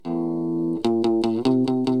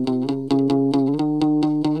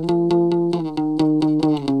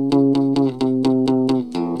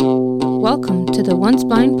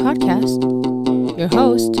Blind Podcast. Your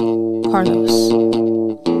host, Carlos.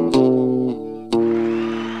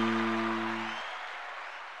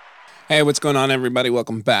 Hey, what's going on, everybody?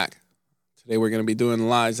 Welcome back. Today we're going to be doing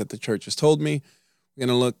lies that the church has told me. We're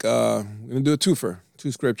going to do a twofer,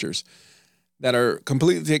 two scriptures that are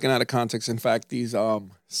completely taken out of context. In fact, these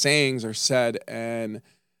sayings are said and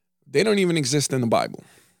they don't even exist in the Bible.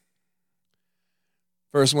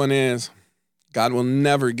 First one is, God will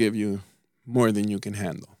never give you more than you can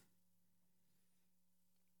handle.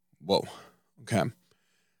 Whoa. Okay.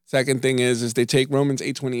 Second thing is they take Romans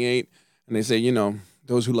 8:28 and they say,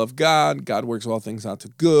 those who love God, God works all things out to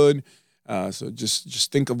good. So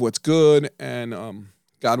just think of what's good and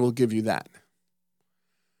God will give you that.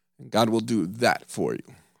 And God will do that for you.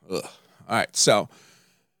 Ugh. All right. So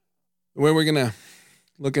the way we're going to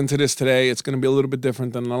look into this today, it's going to be a little bit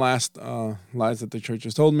different than the last lies that the church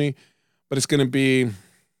has told me, but it's going to be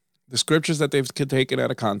the scriptures that they've taken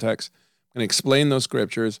out of context. I'm going to explain those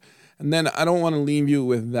scriptures. And then I don't want to leave you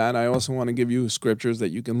with that. I also want to give you scriptures that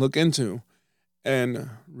you can look into and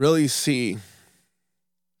really see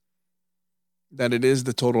that it is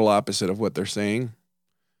the total opposite of what they're saying.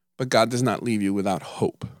 But God does not leave you without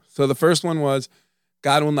hope. So the first one was,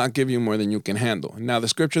 God will not give you more than you can handle. Now, the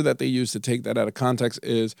scripture that they use to take that out of context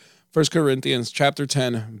is 1 Corinthians chapter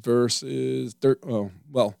 10, verse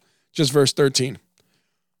 13.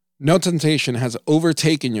 No temptation has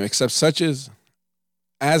overtaken you except such as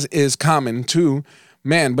is common to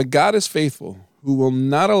man, but God is faithful, who will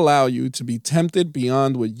not allow you to be tempted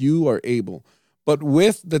beyond what you are able, but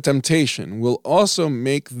with the temptation will also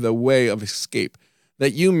make the way of escape,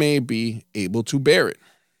 that you may be able to bear it.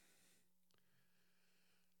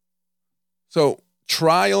 So,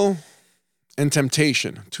 trial and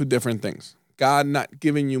temptation, two different things. God not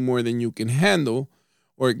giving you more than you can handle,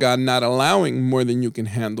 or God not allowing more than you can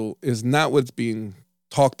handle, is not what's being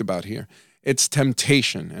talked about here. It's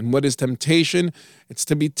temptation. And what is temptation? It's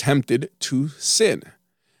to be tempted to sin.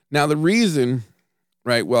 Now, the reason,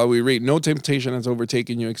 right, while we read, no temptation has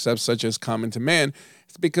overtaken you except such as common to man,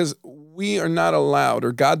 it's because we are not allowed,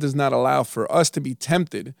 or God does not allow for us to be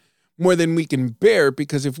tempted more than we can bear,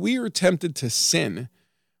 because if we are tempted to sin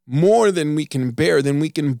more than we can bear, then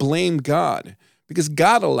we can blame God, because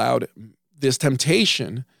God allowed this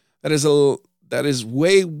temptation that is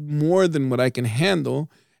way more than what I can handle,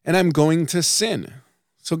 and I'm going to sin.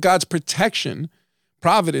 So God's protection,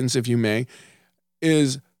 providence, if you may,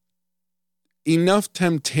 is enough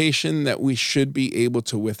temptation that we should be able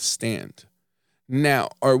to withstand. Now,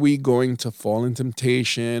 are we going to fall in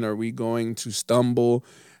temptation? Are we going to stumble?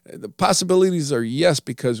 The possibilities are yes,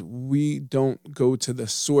 because we don't go to the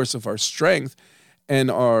source of our strength and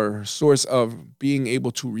our source of being able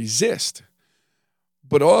to resist.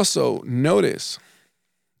 But also notice,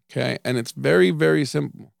 okay, and it's very, very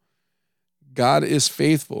simple. God is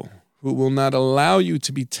faithful, who will not allow you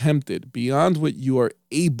to be tempted beyond what you are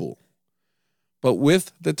able, but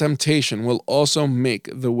with the temptation will also make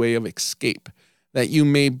the way of escape, that you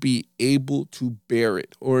may be able to bear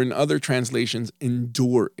it, or in other translations,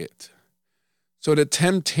 endure it. So the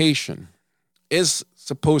temptation is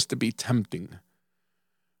supposed to be tempting,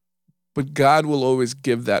 but God will always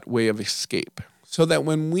give that way of escape, so that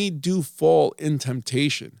when we do fall in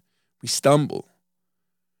temptation, we stumble,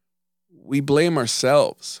 we blame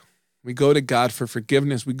ourselves, we go to God for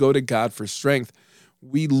forgiveness, we go to God for strength,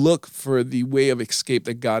 we look for the way of escape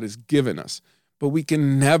that God has given us, but we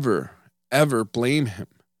can never ever blame him.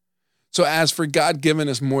 So as for God giving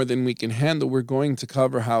us more than we can handle, we're going to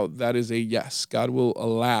cover how that is a yes. God will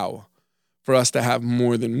allow for us to have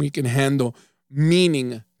more than we can handle,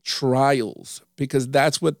 meaning trials, because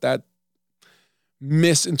that's what that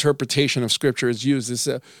misinterpretation of scripture is used, is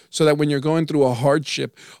so that when you're going through a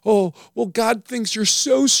hardship, God thinks you're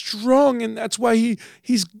so strong and that's why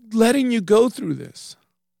he's letting you go through this.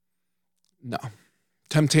 No.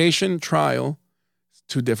 Temptation, trial,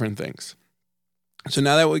 two different things. So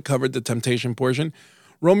now that we covered the temptation portion,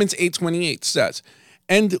 Romans 8:28 says,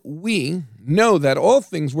 and we know that all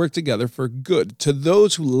things work together for good to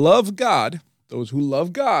those who love God,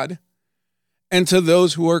 and to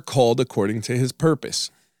those who are called according to his purpose.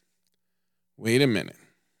 Wait a minute.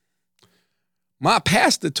 My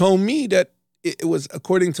pastor told me that it was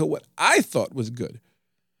according to what I thought was good.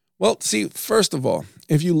 Well, see, first of all,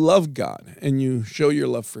 if you love God and you show your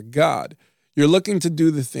love for God, you're looking to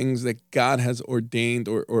do the things that God has ordained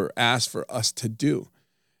or asked for us to do,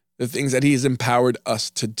 the things that he has empowered us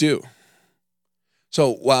to do.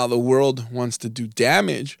 So while the world wants to do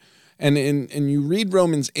damage, and you read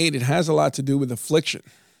Romans 8, it has a lot to do with affliction.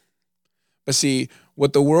 But see,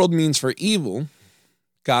 what the world means for evil,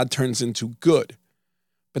 God turns into good.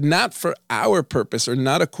 but not for our purpose or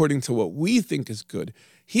not according to what we think is good.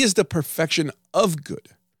 He is the perfection of good.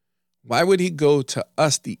 Why would he go to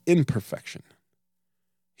us, the imperfection?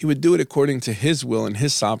 He would do it according to his will and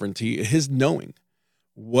his sovereignty, his knowing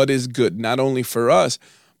what is good, not only for us,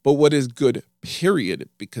 but what is good, period,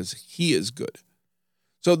 because he is good.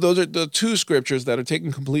 So those are the two scriptures that are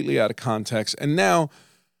taken completely out of context. And now,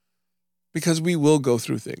 because we will go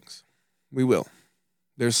through things, we will.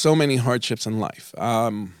 There's so many hardships in life.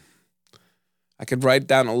 I could write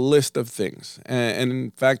down a list of things. And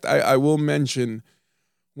in fact, I will mention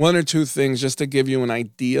one or two things just to give you an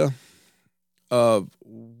idea of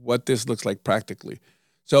what this looks like practically.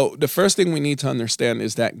 So the first thing we need to understand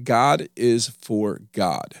is that God is for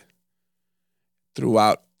God.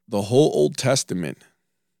 Throughout the whole Old Testament,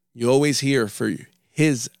 you always hear for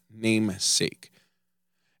his name's sake.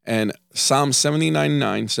 And Psalm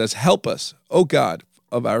 79:9 says, "Help us, O God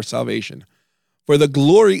of our salvation, for the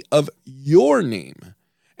glory of your name,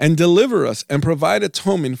 and deliver us and provide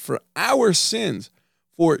atonement for our sins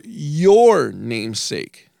for your name's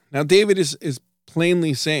sake." Now, David is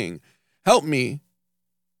plainly saying, help me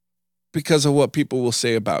because of what people will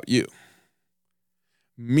say about you.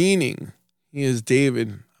 Meaning, he is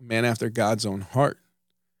David, a man after God's own heart.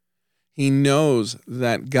 He knows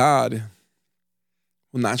that God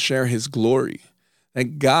will not share his glory,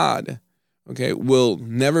 that God, will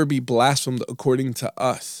never be blasphemed according to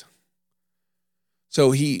us.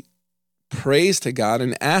 So he prays to God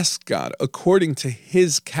and asks God according to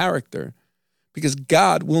his character, because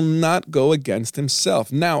God will not go against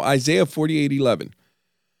himself. Now, Isaiah 48:11,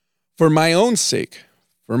 for my own sake,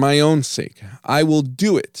 I will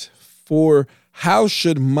do it. For how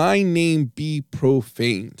should my name be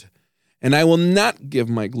profaned? And I will not give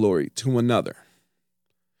my glory to another.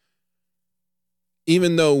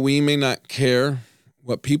 Even though we may not care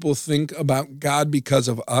what people think about God because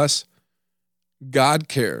of us, God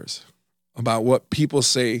cares about what people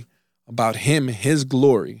say about him, his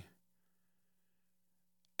glory.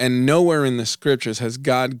 And nowhere in the scriptures has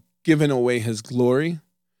God given away his glory.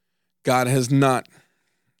 God has not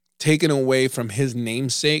taken away from his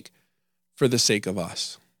namesake for the sake of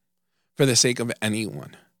us, for the sake of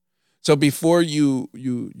anyone. So before you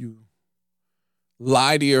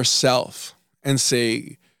lie to yourself and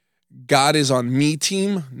say, God is on me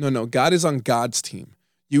team. No, God is on God's team.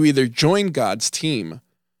 You either join God's team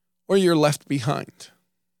or you're left behind.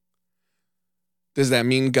 Does that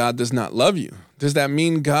mean God does not love you? Does that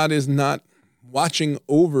mean God is not watching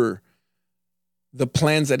over the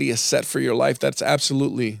plans that he has set for your life? That's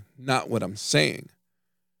absolutely not what I'm saying.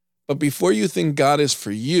 But before you think God is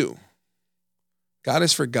for you, God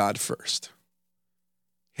is for God first.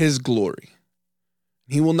 His glory.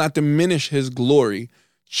 He will not diminish his glory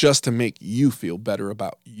just to make you feel better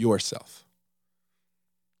about yourself.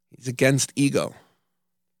 He's against ego.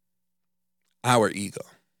 Our ego.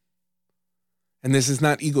 And this is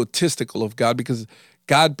not egotistical of God, because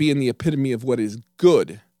God being the epitome of what is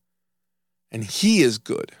good, and he is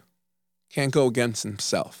good, can't go against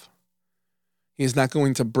himself. He is not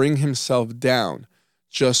going to bring himself down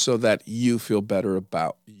just so that you feel better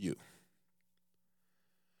about you.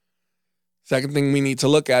 Second thing we need to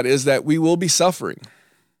look at is that we will be suffering.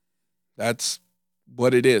 That's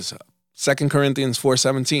what it is. 2 Corinthians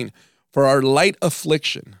 4:17, for our light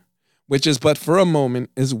affliction, which is but for a moment,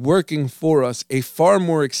 is working for us a far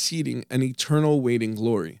more exceeding and eternal waiting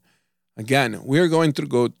glory. Again, we're going to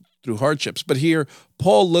go through hardships, but here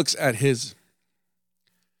Paul looks at his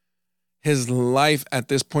life at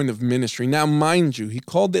this point of ministry. Now, mind you, he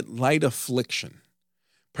called it light affliction.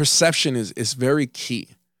 Perception is very key.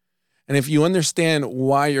 And if you understand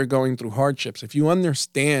why you're going through hardships, if you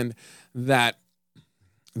understand that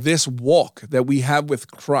this walk that we have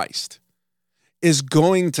with Christ is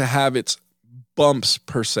going to have its bumps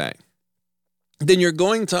per se, then you're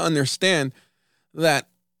going to understand that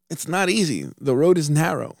it's not easy. The road is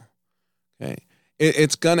narrow. Okay,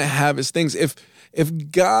 it's going to have its things.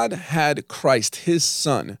 If God had Christ, his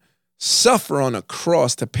son, suffer on a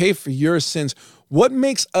cross to pay for your sins, what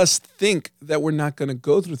makes us think that we're not going to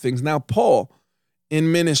go through things? Now, Paul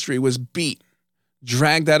in ministry was beat,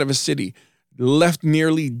 dragged out of a city, left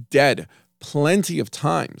nearly dead plenty of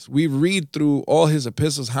times. We read through all his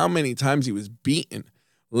epistles how many times he was beaten,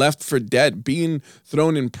 left for dead, being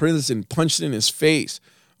thrown in prison, punched in his face.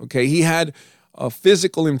 Okay, he had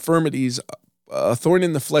physical infirmities, a thorn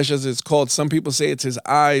in the flesh, as it's called. Some people say it's his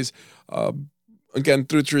eyes. Again,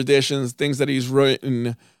 through traditions, things that he's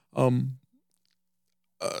written.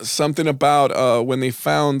 Something about when they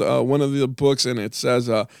found one of the books, and it says,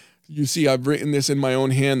 you see, I've written this in my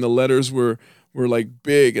own hand. The letters were were like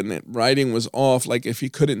big and that writing was off, like if he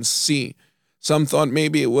couldn't see. Some thought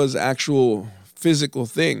maybe it was actual physical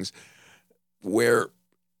things where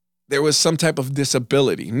there was some type of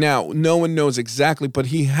disability. Now, no one knows exactly, but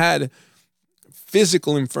he had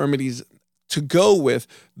physical infirmities to go with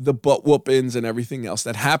the butt whoopings and everything else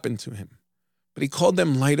that happened to him. But he called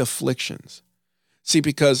them light afflictions. See,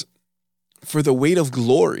 because for the weight of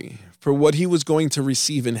glory, for what he was going to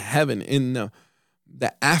receive in heaven, in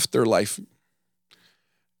the afterlife,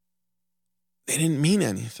 they didn't mean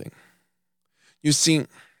anything. You see,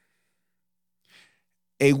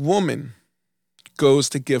 a woman goes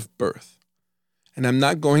to give birth, and I'm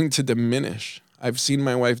not going to diminish. I've seen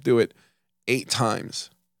my wife do it 8 times,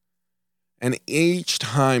 and each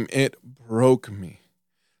time it broke me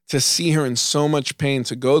to see her in so much pain,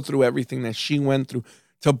 to go through everything that she went through,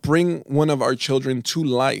 to bring one of our children to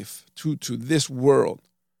life, to this world.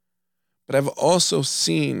 But I've also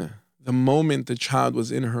seen the moment the child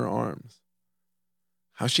was in her arms,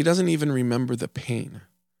 how she doesn't even remember the pain,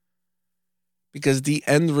 because the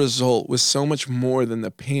end result was so much more than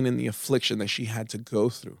the pain and the affliction that she had to go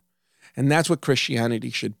through. And that's what Christianity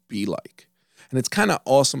should be like. And it's kind of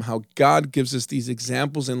awesome how God gives us these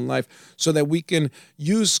examples in life so that we can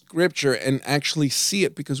use scripture and actually see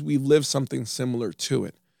it because we've lived something similar to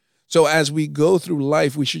it. So as we go through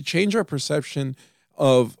life, we should change our perception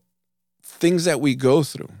of things that we go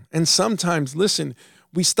through. And sometimes, listen,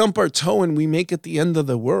 we stump our toe and we make it the end of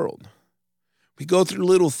the world. We go through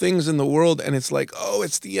little things in the world and it's like, oh,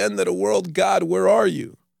 it's the end of the world. God, where are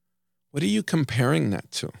you? What are you comparing that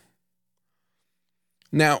to?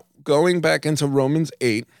 Now, going back into Romans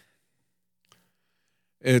 8,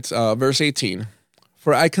 it's verse 18.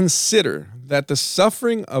 For I consider that the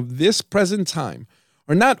suffering of this present time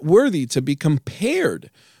are not worthy to be compared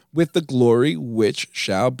with the glory which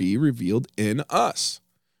shall be revealed in us.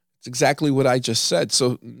 It's exactly what I just said.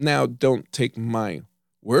 So now don't take my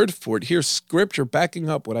word for it. Here's scripture backing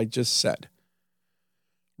up what I just said.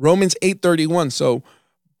 Romans 8:31. So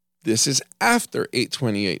this is after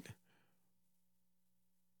 8:28.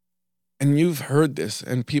 And you've heard this,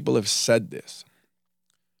 and people have said this.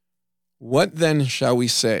 What then shall we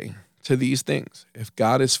say to these things? If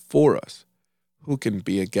God is for us, who can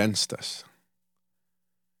be against us?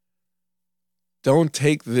 Don't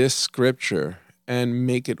take this scripture and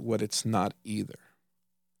make it what it's not either.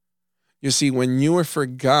 You see, when you are for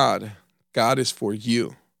God, God is for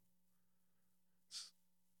you.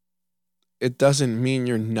 It doesn't mean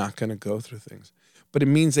you're not going to go through things, but it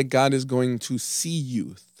means that God is going to see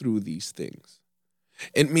you through these things.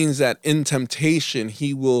 It means that in temptation,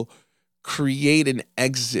 he will create an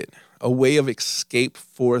exit, a way of escape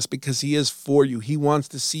for us because he is for you. He wants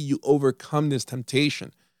to see you overcome this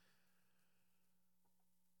temptation.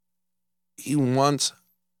 He wants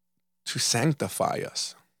to sanctify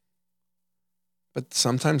us. But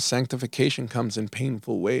sometimes sanctification comes in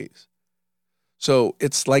painful ways. So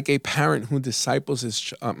it's like a parent who disciples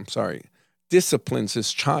disciplines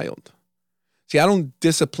his child. See, I don't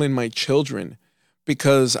discipline my children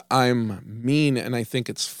because I'm mean and I think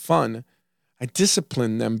it's fun. I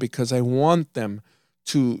discipline them because I want them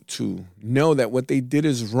to know that what they did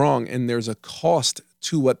is wrong and there's a cost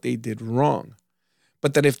to what they did wrong.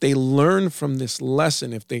 But that if they learn from this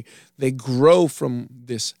lesson, if they grow from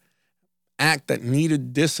this act that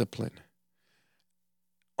needed discipline,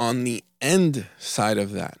 on the end side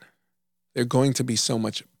of that, they're going to be so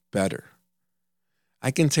much better. I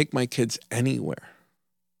can take my kids anywhere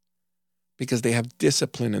because they have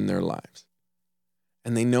discipline in their lives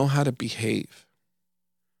and they know how to behave.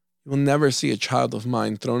 You will never see a child of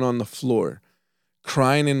mine thrown on the floor,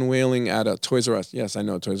 crying and wailing at a Toys R Us. Yes, I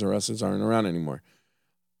know Toys R Us's aren't around anymore.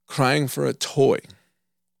 Crying for a toy.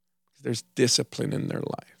 There's discipline in their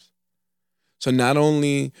lives. So not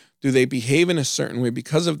only do they behave in a certain way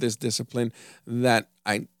because of this discipline, that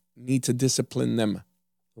I need to discipline them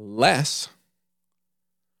less,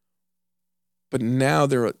 but now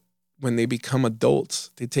when they become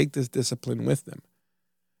adults, they take this discipline with them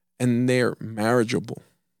and they're marriageable.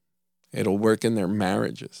 It'll work in their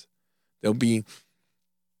marriages. They'll be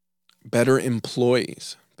better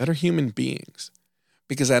employees, better human beings.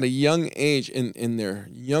 Because at a young age, in their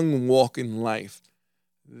young walk in life,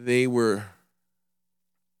 they were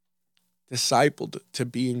discipled to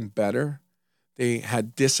being better. They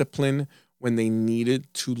had discipline when they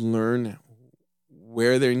needed to learn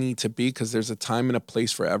where they need to be, because there's a time and a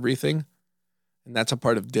place for everything. And that's a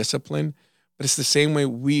part of discipline. But it's the same way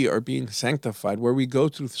we are being sanctified, where we go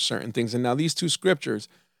through certain things. And now these two scriptures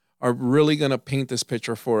are really going to paint this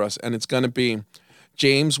picture for us. And it's going to be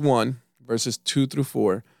James 1, verses 2 through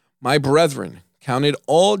 4. My brethren, count it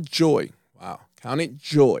all joy. Wow. Count it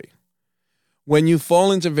joy when you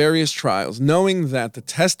fall into various trials, knowing that the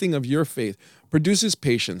testing of your faith produces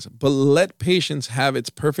patience, but let patience have its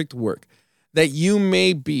perfect work, that you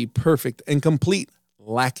may be perfect and complete,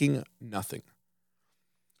 lacking nothing.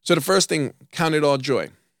 So the first thing, count it all joy.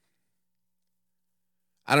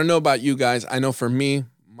 I don't know about you guys. I know for me,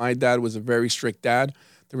 my dad was a very strict dad.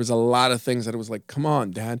 There was a lot of things that it was like, come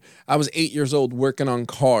on, Dad. I was 8 years old working on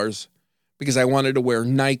cars because I wanted to wear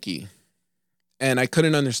Nike. And I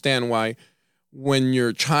couldn't understand why when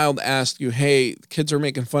your child asked you, hey, kids are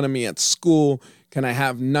making fun of me at school, can I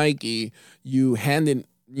have Nike? He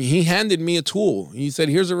handed me a tool. He said,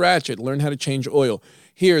 here's a ratchet. Learn how to change oil.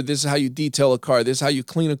 Here, this is how you detail a car. This is how you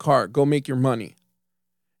clean a car. Go make your money.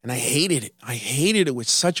 And I hated it. I hated it with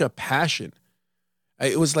such a passion.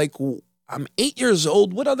 It was like, I'm 8 years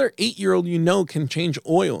old. What other 8-year-old you know can change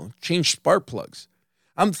oil, change spark plugs?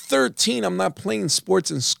 I'm 13. I'm not playing sports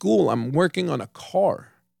in school. I'm working on a car.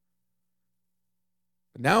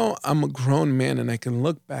 But now I'm a grown man and I can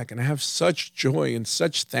look back and I have such joy and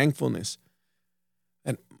such thankfulness.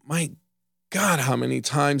 And my God, how many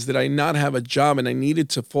times did I not have a job and I needed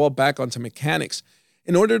to fall back onto mechanics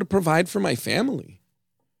in order to provide for my family?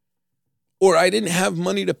 Or I didn't have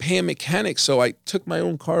money to pay a mechanic, so I took my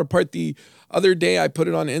own car apart. The other day, I put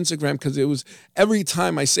it on Instagram because it was every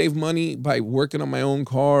time I save money by working on my own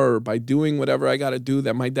car or by doing whatever I got to do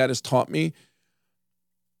that my dad has taught me,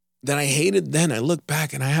 that I hated then. I look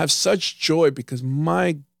back and I have such joy because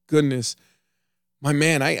my goodness, my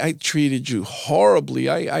man, I treated you horribly.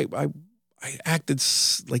 I acted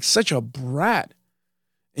like such a brat,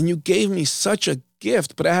 and you gave me such a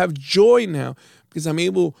gift, but I have joy now because I'm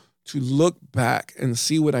able to look back and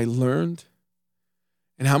see what I learned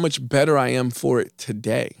and how much better I am for it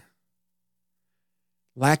today.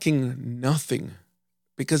 Lacking nothing.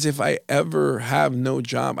 Because if I ever have no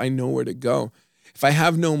job, I know where to go. If I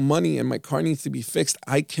have no money and my car needs to be fixed,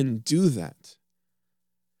 I can do that.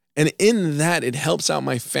 And in that, it helps out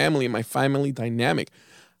my family and my family dynamic.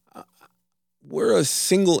 We're a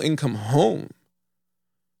single income home.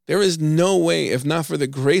 There is no way, if not for the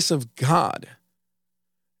grace of God,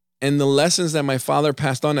 and the lessons that my father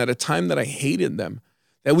passed on at a time that I hated them,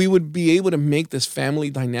 that we would be able to make this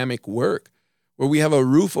family dynamic work, where we have a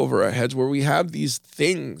roof over our heads, where we have these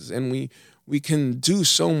things and we can do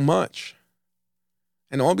so much.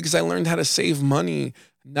 And all because I learned how to save money,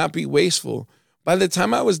 not be wasteful. By the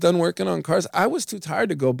time I was done working on cars, I was too tired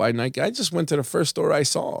to go buy Nike. I just went to the first store I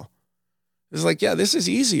saw. It's like, yeah, this is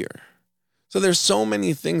easier. So there's so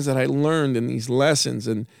many things that I learned in these lessons,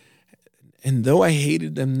 and though I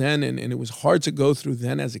hated them then, and it was hard to go through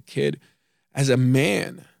then as a kid, as a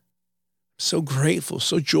man, I'm so grateful,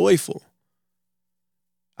 so joyful.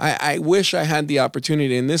 I wish I had the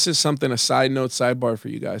opportunity, and this is something, a side note, sidebar for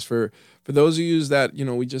you guys. For those of you that,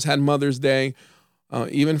 we just had Mother's Day,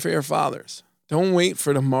 even for your fathers, don't wait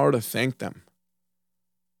for tomorrow to thank them.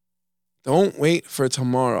 Don't wait for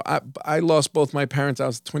tomorrow. I lost both my parents. I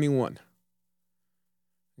was 21.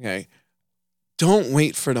 Okay. Don't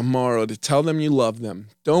wait for tomorrow to tell them you love them.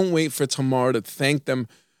 Don't wait for tomorrow to thank them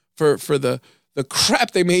for the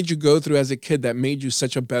crap they made you go through as a kid that made you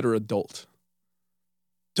such a better adult.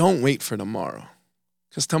 Don't wait for tomorrow,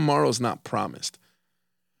 because tomorrow's not promised.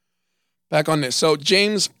 Back on this. So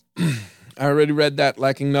James, I already read that,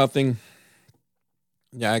 lacking nothing.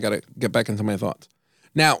 Yeah, I got to get back into my thoughts.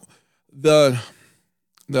 Now, the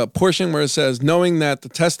portion where it says, knowing that the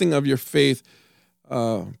testing of your faith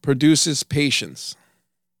produces patience.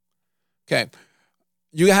 Okay.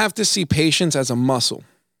 You have to see patience as a muscle.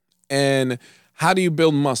 And how do you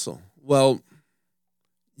build muscle? Well,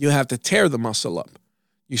 you have to tear the muscle up.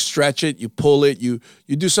 You stretch it, you pull it, you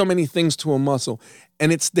do so many things to a muscle.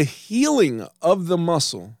 And it's the healing of the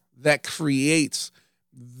muscle that creates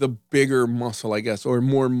the bigger muscle, I guess, or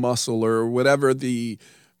more muscle, or whatever the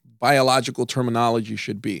biological terminology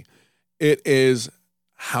should be. It is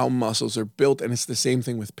how muscles are built, and it's the same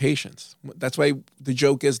thing with patience. That's why the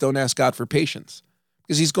joke is, don't ask God for patience,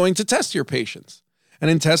 because he's going to test your patience. And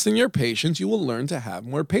in testing your patience, you will learn to have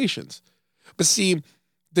more patience. But see,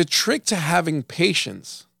 the trick to having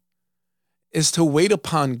patience is to wait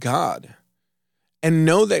upon God and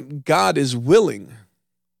know that God is willing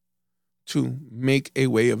to make a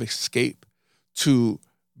way of escape, to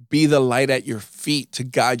be the light at your feet, to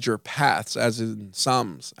guide your paths, as in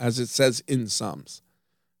Psalms, as it says in Psalms.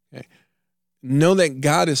 Okay. Know that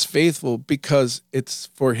God is faithful because it's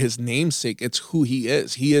for his name's sake. It's who he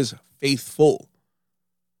is. He is faithful.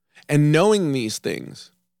 And knowing these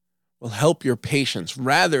things will help your patience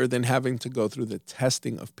rather than having to go through the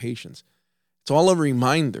testing of patience. It's all a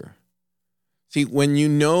reminder. See, when you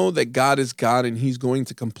know that God is God and he's going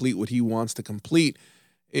to complete what he wants to complete,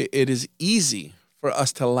 it is easy for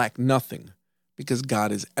us to lack nothing because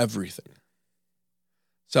God is everything.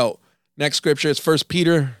 So next scripture is 1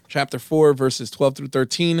 Peter chapter 4, verses 12 through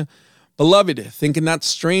 13. Beloved, think it not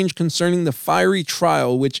strange concerning the fiery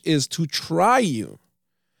trial which is to try you,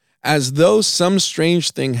 as though some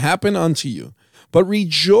strange thing happened unto you. But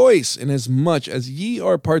rejoice inasmuch as ye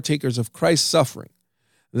are partakers of Christ's suffering,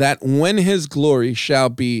 that when his glory shall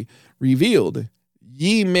be revealed,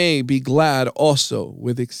 ye may be glad also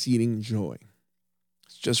with exceeding joy.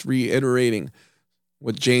 It's just reiterating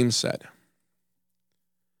what James said.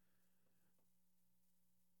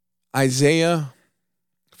 Isaiah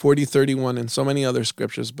 40:31 and so many other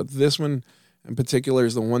scriptures, but this one in particular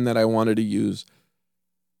is the one that I wanted to use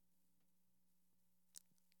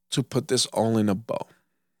to put this all in a bow.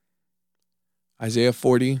 Isaiah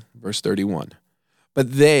 40, verse 31.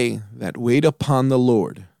 But they that wait upon the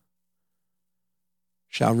Lord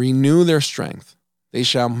shall renew their strength. They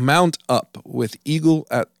shall mount up with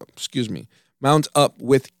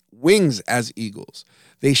wings as eagles.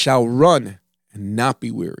 They shall run and not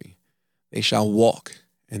be weary. They shall walk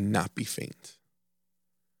and not be faint.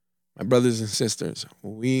 My brothers and sisters,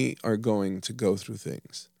 we are going to go through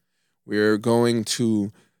things. We're going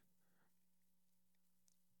to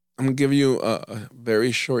I'm going to give you a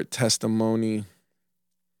very short testimony.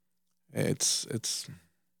 It's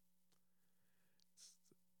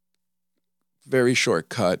very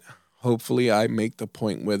shortcut. Hopefully I make the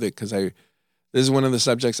point with it because this is one of the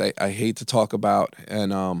subjects I hate to talk about.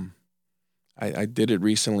 And I did it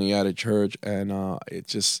recently at a church, and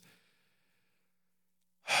it's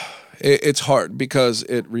hard because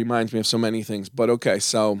it reminds me of so many things. But okay,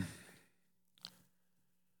 so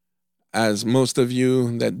as most of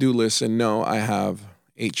you that do listen know, I have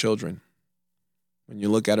 8 children. When you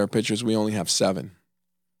look at our pictures, we only have 7.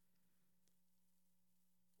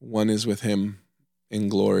 One is with him in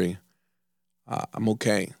glory. I'm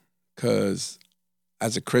okay because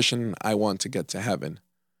as a Christian, I want to get to heaven.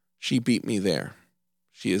 She beat me there.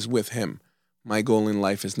 She is with him. My goal in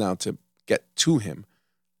life is now to get to him.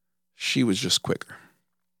 She was just quicker.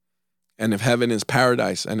 And if heaven is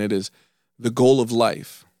paradise and it is the goal of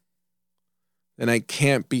life, then I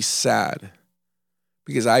can't be sad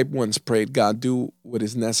because I once prayed, God, do what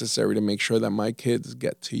is necessary to make sure that my kids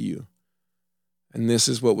get to you. And this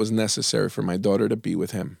is what was necessary for my daughter to be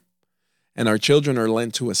with him. And our children are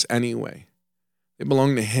lent to us anyway. They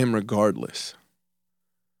belong to him regardless.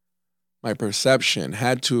 My perception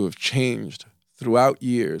had to have changed throughout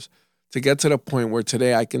years to get to the point where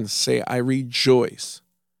today I can say I rejoice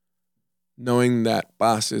knowing that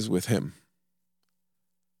Bas is with him.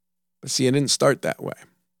 But see, it didn't start that way.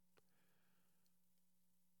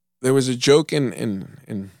 There was a joke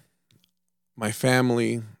in my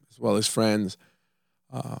family as well as friends.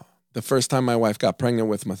 The first time my wife got pregnant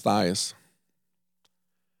with Matthias,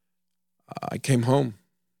 I came home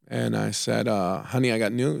and I said, honey, I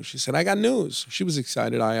got news. She said, I got news. She was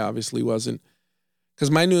excited. I obviously wasn't, because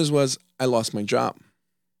my news was I lost my job.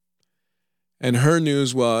 And her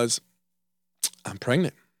news was I'm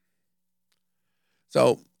pregnant.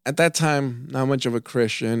 So at that time, not much of a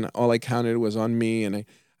Christian. All I counted was on me, and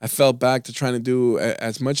I fell back to trying to do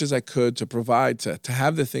as much as I could to provide, to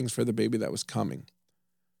have the things for the baby that was coming.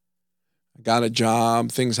 I got a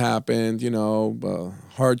job, things happened,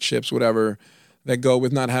 hardships, whatever, that go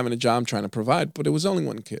with not having a job, trying to provide, but it was only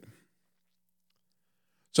one kid.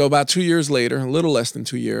 So about 2 years later, a little less than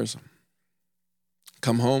 2 years,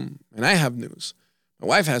 come home, and I have news. My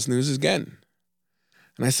wife has news again.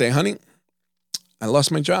 And I say, honey, I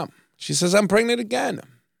lost my job. She says, I'm pregnant again.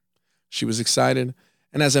 She was excited.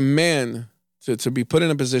 And as a man, to be put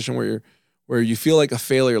in a position where you feel like a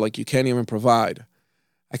failure, like you can't even provide,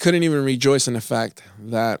 I couldn't even rejoice in the fact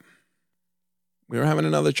that we were having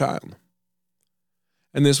another child.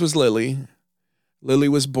 And this was Lily. Lily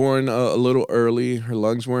was born a little early. Her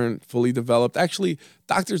lungs weren't fully developed. Actually,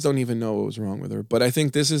 doctors don't even know what was wrong with her. But I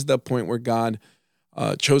think this is the point where God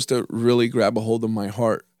chose to really grab a hold of my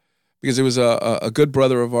heart. Because it was a good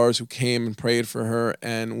brother of ours who came and prayed for her.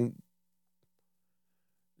 And,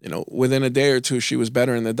 within a day or two, she was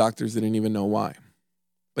better and the doctors didn't even know why.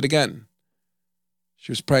 But again,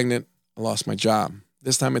 she was pregnant. I lost my job.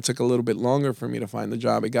 This time it took a little bit longer for me to find the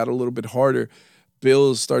job. It got a little bit harder.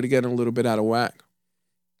 Bills started getting a little bit out of whack.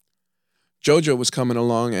 JoJo was coming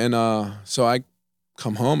along, and so I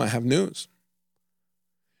come home. I have news.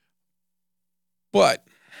 But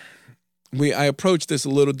I approached this a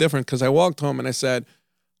little different because I walked home and I said,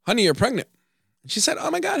 honey, you're pregnant. And she said, oh,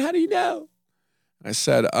 my God, how do you know? I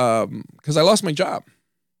said, because I lost my job.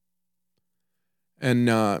 And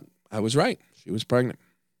I was right. She was pregnant.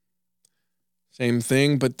 Same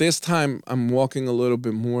thing, but this time I'm walking a little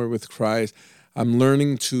bit more with Christ. I'm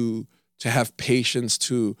learning to have patience,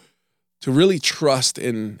 to really trust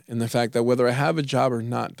in the fact that whether I have a job or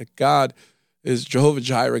not, that God is Jehovah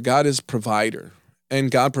Jireh. God is provider,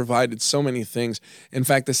 and God provided so many things. In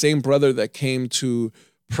fact, the same brother that came to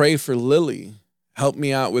pray for Lily helped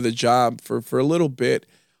me out with a job for a little bit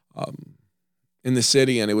in the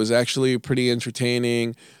city, and it was actually pretty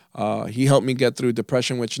entertaining. He helped me get through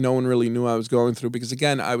depression, which no one really knew I was going through, because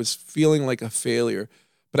again, I was feeling like a failure,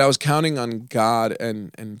 but I was counting on God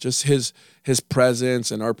and just his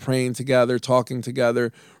presence, and our praying together, talking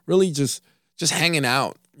together, really just hanging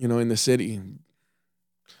out, in the city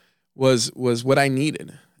was what I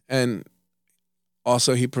needed. And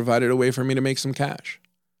also he provided a way for me to make some cash.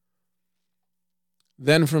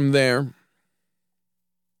 Then from there,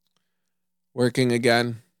 working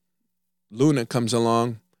again, Luna comes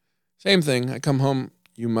along. Same thing. I come home.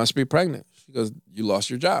 You must be pregnant. She goes, you lost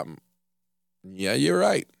your job. Yeah, you're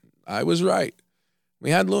right. I was right. We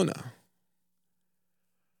had Luna.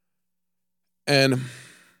 And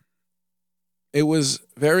it was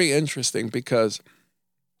very interesting because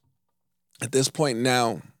at this point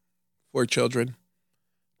now, 4 children,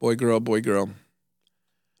 boy, girl, boy, girl.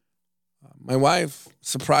 My wife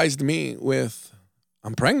surprised me with,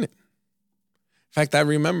 I'm pregnant. In fact, I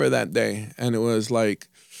remember that day, and it was like,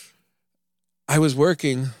 I was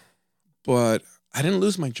working, but I didn't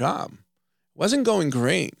lose my job. It wasn't going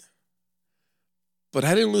great, but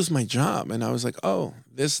I didn't lose my job. And I was like, oh,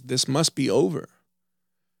 this must be over.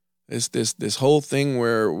 This whole thing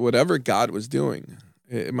where whatever God was doing,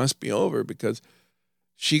 it must be over, because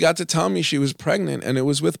she got to tell me she was pregnant, and it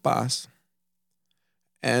was with Boss.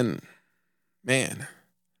 And man,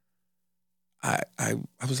 I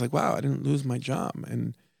was like, wow, I didn't lose my job.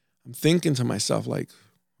 And I'm thinking to myself, like,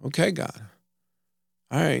 okay, God,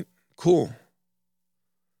 all right, cool.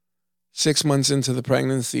 6 months into the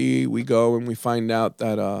pregnancy, we go and we find out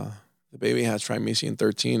that the baby has trimethylene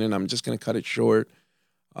 13, and I'm just going to cut it short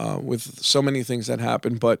with so many things that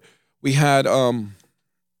happened. But we had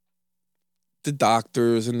the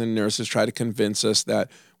doctors and the nurses try to convince us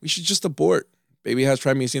that we should just abort. Baby has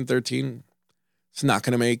trimethylene 13. It's not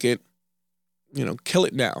going to make it. Kill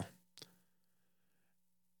it now.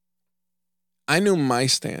 I knew my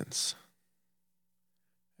stance,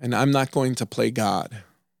 and I'm not going to play God.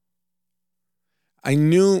 I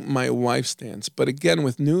knew my wife's stance, but again,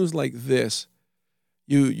 with news like this,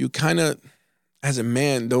 you kind of, as a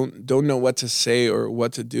man, don't know what to say or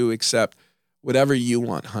what to do except whatever you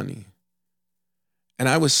want, honey. And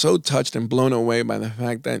I was so touched and blown away by the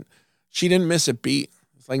fact that she didn't miss a beat.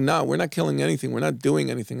 It's like, no, we're not killing anything. We're not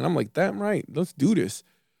doing anything. And I'm like, damn right. Let's do this.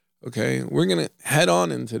 Okay. We're going to head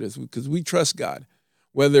on into this because we trust God.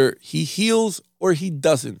 Whether he heals or he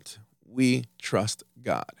doesn't, we trust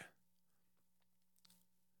God.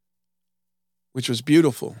 Which was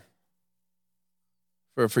beautiful.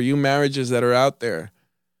 For you marriages that are out there,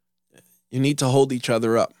 you need to hold each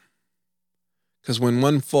other up. Because when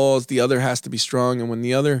one falls, the other has to be strong. And when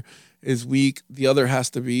the other is weak, the other has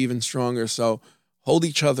to be even stronger. So hold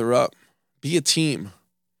each other up. Be a team.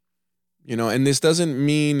 And this doesn't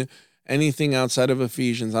mean anything outside of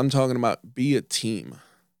Ephesians. I'm talking about be a team.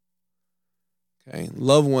 Okay?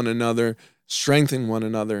 Love one another, strengthen one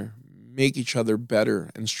another, make each other better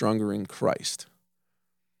and stronger in Christ.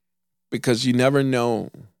 Because you never know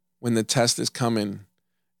when the test is coming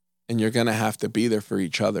and you're going to have to be there for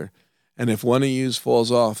each other. And if one of you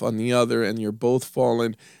falls off on the other and you're both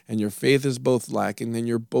fallen and your faith is both lacking, then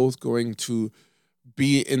you're both going to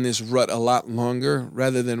be in this rut a lot longer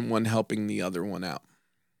rather than one helping the other one out.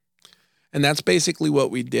 And that's basically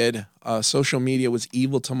what we did. Social media was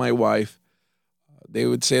evil to my wife. They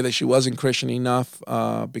would say that she wasn't Christian enough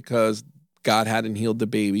because God hadn't healed the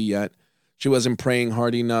baby yet. She wasn't praying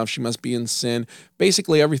hard enough. She must be in sin.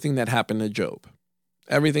 Basically, everything that happened to Job.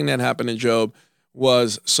 Everything that happened to Job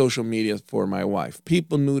was social media for my wife.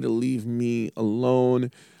 People knew to leave me alone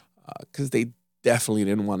because they definitely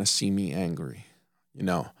didn't want to see me angry.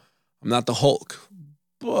 I'm not the Hulk,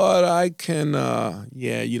 but I can,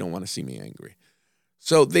 you don't want to see me angry.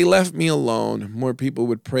 So they left me alone. More people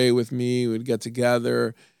would pray with me, would get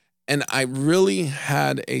together. And I really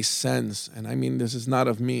had a sense, and I mean, this is not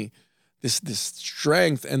of me, this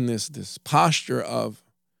strength and this posture of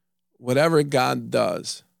whatever God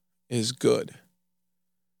does is good.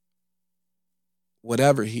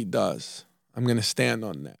 Whatever he does, I'm going to stand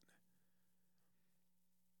on that.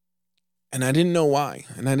 And I didn't know why,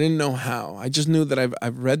 and I didn't know how. I just knew that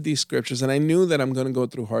I've read these scriptures, and I knew that I'm going to go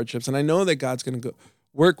through hardships, and I know that God's going to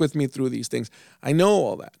Work with me through these things. I know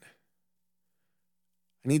all that.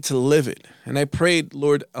 I need to live it. And I prayed,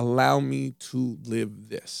 Lord, allow me to live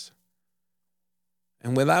this.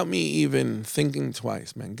 And without me even thinking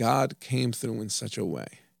twice, man, God came through in such a way.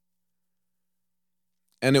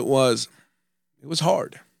 And it was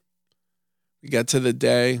hard. We get to the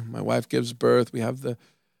day, my wife gives birth, we have the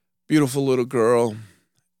beautiful little girl.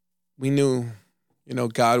 We knew,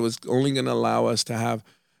 God was only going to allow us to have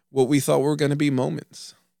what we thought were going to be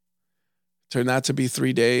moments. Turned out to be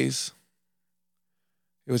 3 days.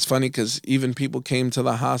 It was funny because even people came to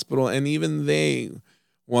the hospital and even they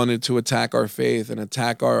wanted to attack our faith and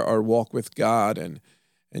attack our walk with God. And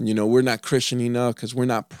we're not Christian enough because we're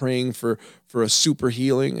not praying for a super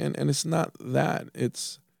healing. And it's not that.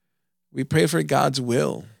 We pray for God's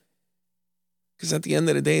will. Because at the end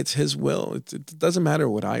of the day, it's his will. It doesn't matter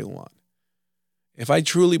what I want. If I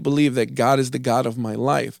truly believe that God is the God of my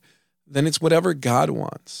life, then it's whatever God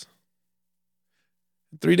wants.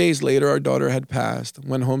 3 days later, our daughter had passed,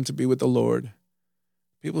 went home to be with the Lord.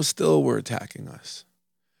 People still were attacking us.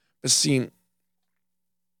 But see,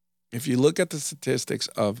 if you look at the statistics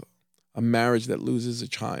of a marriage that loses a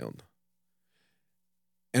child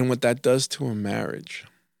and what that does to a marriage,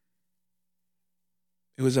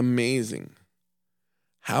 it was amazing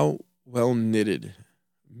how well knitted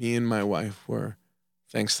me and my wife were,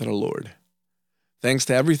 thanks to the Lord. Thanks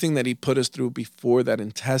to everything that he put us through before that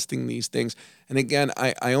and testing these things. And again,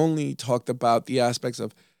 I only talked about the aspects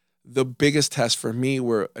of the biggest test for me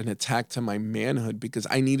were an attack to my manhood because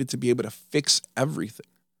I needed to be able to fix everything.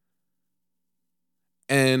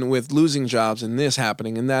 And with losing jobs and this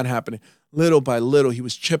happening and that happening, little by little, he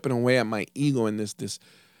was chipping away at my ego and this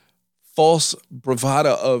false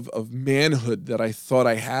bravado of manhood that I thought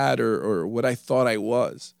I had or what I thought I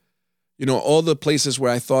was. All the places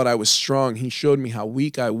where I thought I was strong, he showed me how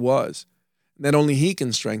weak I was. And that only he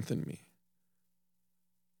can strengthen me.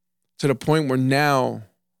 To the point where now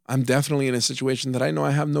I'm definitely in a situation that I know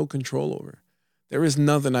I have no control over. There is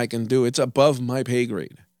nothing I can do. It's above my pay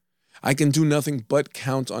grade. I can do nothing but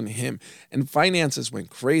count on him. And finances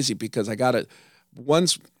went crazy because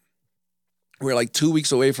once we're like 2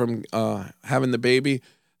 weeks away from having the baby,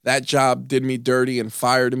 that job did me dirty and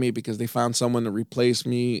fired me because they found someone to replace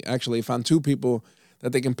me. Actually, they found 2 people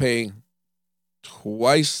that they can pay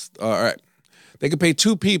twice. All right. They could pay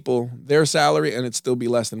 2 people their salary and it'd still be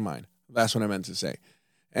less than mine. That's what I meant to say.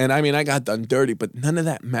 And I got done dirty, but none of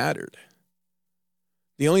that mattered.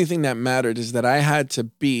 The only thing that mattered is that I had to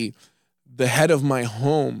be the head of my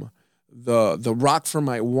home, the rock for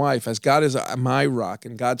my wife. As God is my rock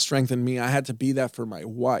and God strengthened me, I had to be that for my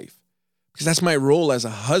wife. Because that's my role as a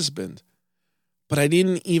husband. But I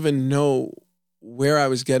didn't even know where I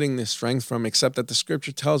was getting this strength from, except that the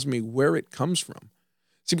scripture tells me where it comes from.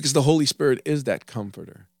 See, because the Holy Spirit is that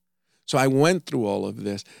comforter. So I went through all of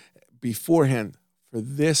this beforehand for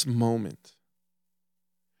this moment.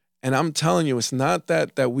 And I'm telling you, it's not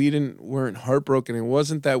that we weren't heartbroken. It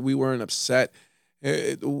wasn't that we weren't upset.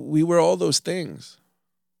 We were all those things.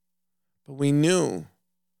 But we knew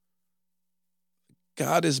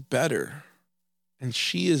God is better, and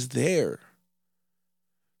she is there.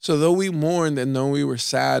 So though we mourned and though we were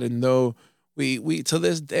sad and though we to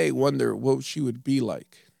this day wonder what she would be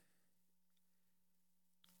like,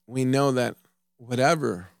 we know that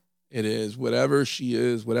whatever it is, whatever she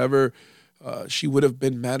is, whatever she would have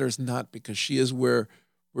been matters not, because she is where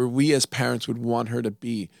we as parents would want her to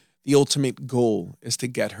be. The ultimate goal is to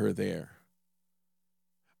get her there.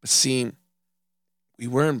 But see, we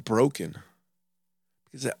weren't broken.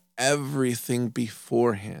 Because of everything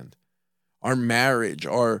beforehand, our marriage,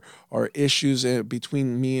 our issues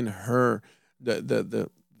between me and her, the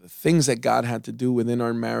things that God had to do within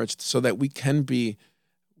our marriage so that we can be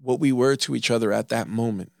what we were to each other at that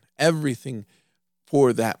moment. Everything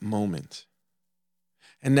for that moment.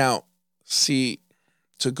 And now, see,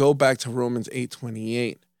 to go back to Romans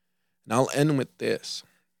 8:28, and I'll end with this.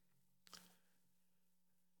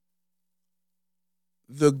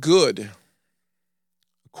 The good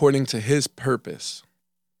according to his purpose,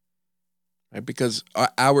 right? Because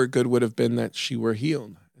our good would have been that she were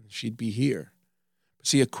healed and she'd be here. But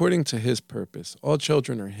see, according to his purpose, all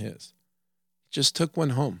children are his. He just took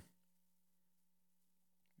one home.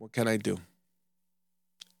 What can I do?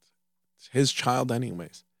 It's his child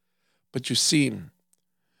anyways. But you see,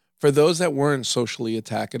 for those that weren't socially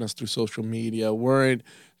attacking us through social media, weren't,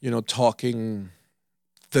 talking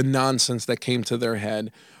the nonsense that came to their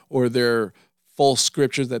head or their false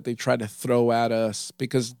scriptures that they tried to throw at us,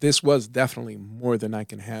 because this was definitely more than I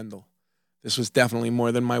can handle. This was definitely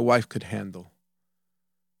more than my wife could handle.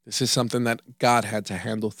 This is something that God had to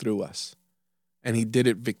handle through us. and he did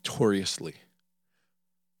it victoriously.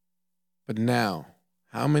 But now,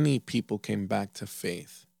 how many people came back to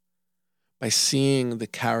faith by seeing the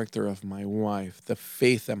character of my wife, the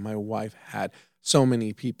faith that my wife had? So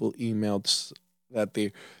many people emailed that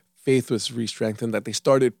their faith was re-strengthened, that they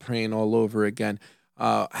started praying all over again.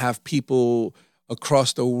 Have people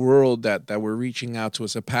across the world that were reaching out to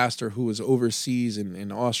us. A pastor who was overseas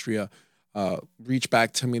in Austria reached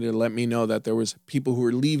back to me to let me know that there was people who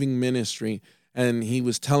were leaving ministry, and he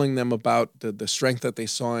was telling them about the strength that they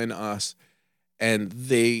saw in us, and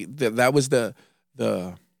that was the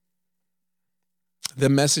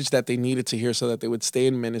message that they needed to hear so that they would stay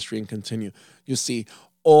in ministry and continue. You see,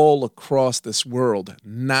 all across this world,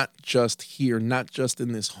 not just here, not just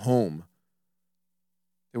in this home,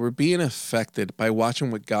 they were being affected by watching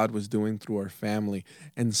what God was doing through our family,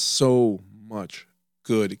 and so much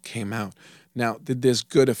good came out. Now, did this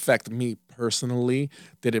good affect me personally?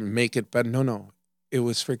 Did it make it better? No. It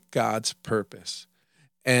was for God's purpose.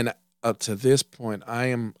 And up to this point, I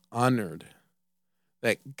am honored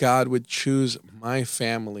that God would choose my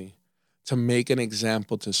family to make an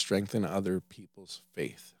example to strengthen other people's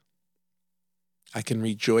faith. I can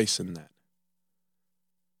rejoice in that.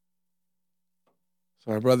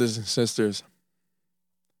 So our brothers and sisters,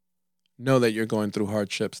 know that you're going through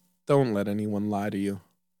hardships. Don't let anyone lie to you.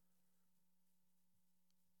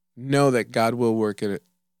 Know that God will work it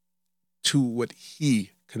to what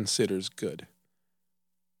he considers good,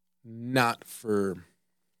 not for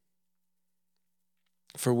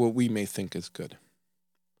what we may think is good.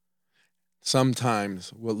 Sometimes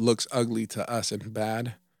what looks ugly to us and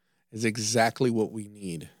bad is exactly what we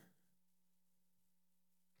need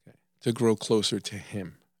to grow closer to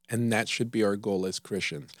him. And that should be our goal as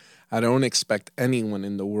Christians. I don't expect anyone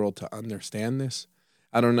in the world to understand this.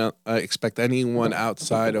 I don't expect anyone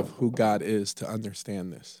outside of who God is to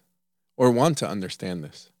understand this or want to understand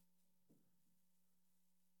this.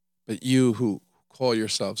 But you who call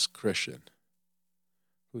yourselves Christian,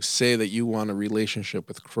 who say that you want a relationship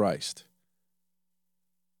with Christ,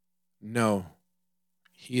 know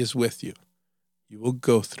he is with you. You will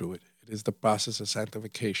go through it. It is the process of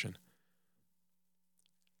sanctification.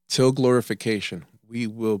 Till glorification, we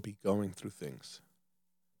will be going through things.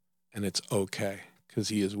 And it's okay, because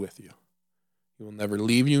he is with you. He will never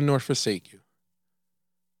leave you nor forsake you.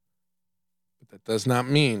 But that does not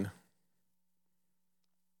mean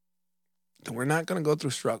that we're not going to go through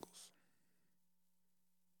struggles.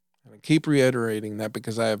 And I keep reiterating that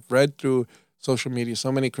because I have read through social media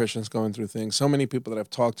so many Christians going through things, so many people that I've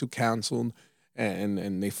talked to, counseled,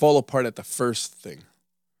 and they fall apart at the first thing.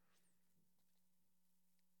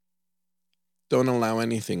 Don't allow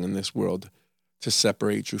anything in this world to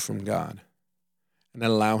separate you from God, and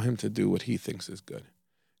allow him to do what he thinks is good.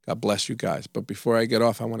 God bless you guys. But before I get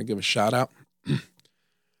off, I want to give a shout out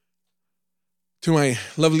to my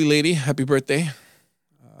lovely lady. Happy birthday.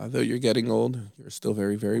 Though you're getting old, you're still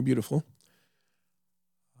very, very beautiful.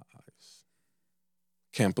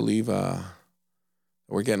 Can't believe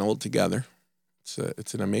we're getting old together.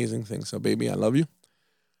 It's an amazing thing. So, baby, I love you.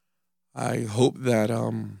 I hope that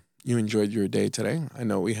you enjoyed your day today. I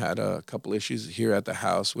know we had a couple issues here at the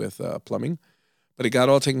house with plumbing, but it got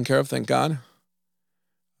all taken care of, thank God.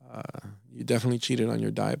 You definitely cheated on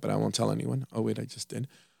your diet, but I won't tell anyone. Oh, wait, I just did.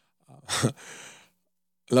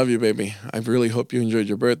 Love you, baby. I really hope you enjoyed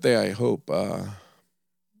your birthday. I hope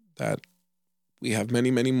that we have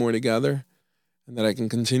many, many more together, and that I can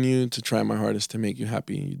continue to try my hardest to make you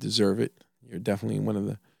happy. You deserve it. You're definitely one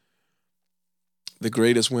of the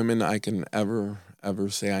greatest women I can ever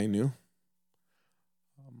say I knew.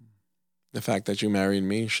 The fact that you married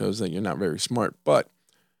me shows that you're not very smart, but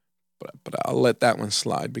I'll let that one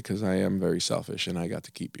slide because I am very selfish and I got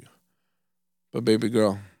to keep you. But baby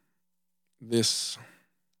girl, this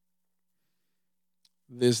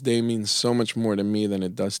day means so much more to me than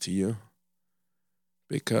it does to you,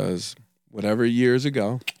 because whatever years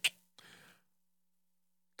ago,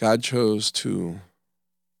 God chose to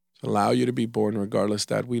allow you to be born, regardless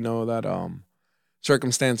that we know that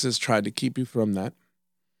circumstances tried to keep you from that,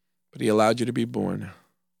 but he allowed you to be born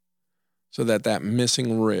so that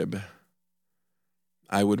missing rib,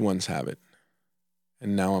 I would once have it,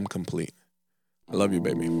 and now I'm complete. I love you,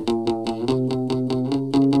 baby.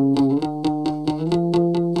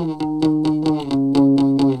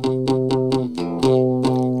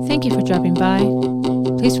 Thank you for dropping by.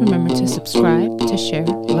 Please remember to subscribe, to share,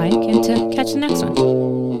 like, and to catch the next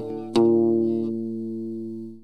one.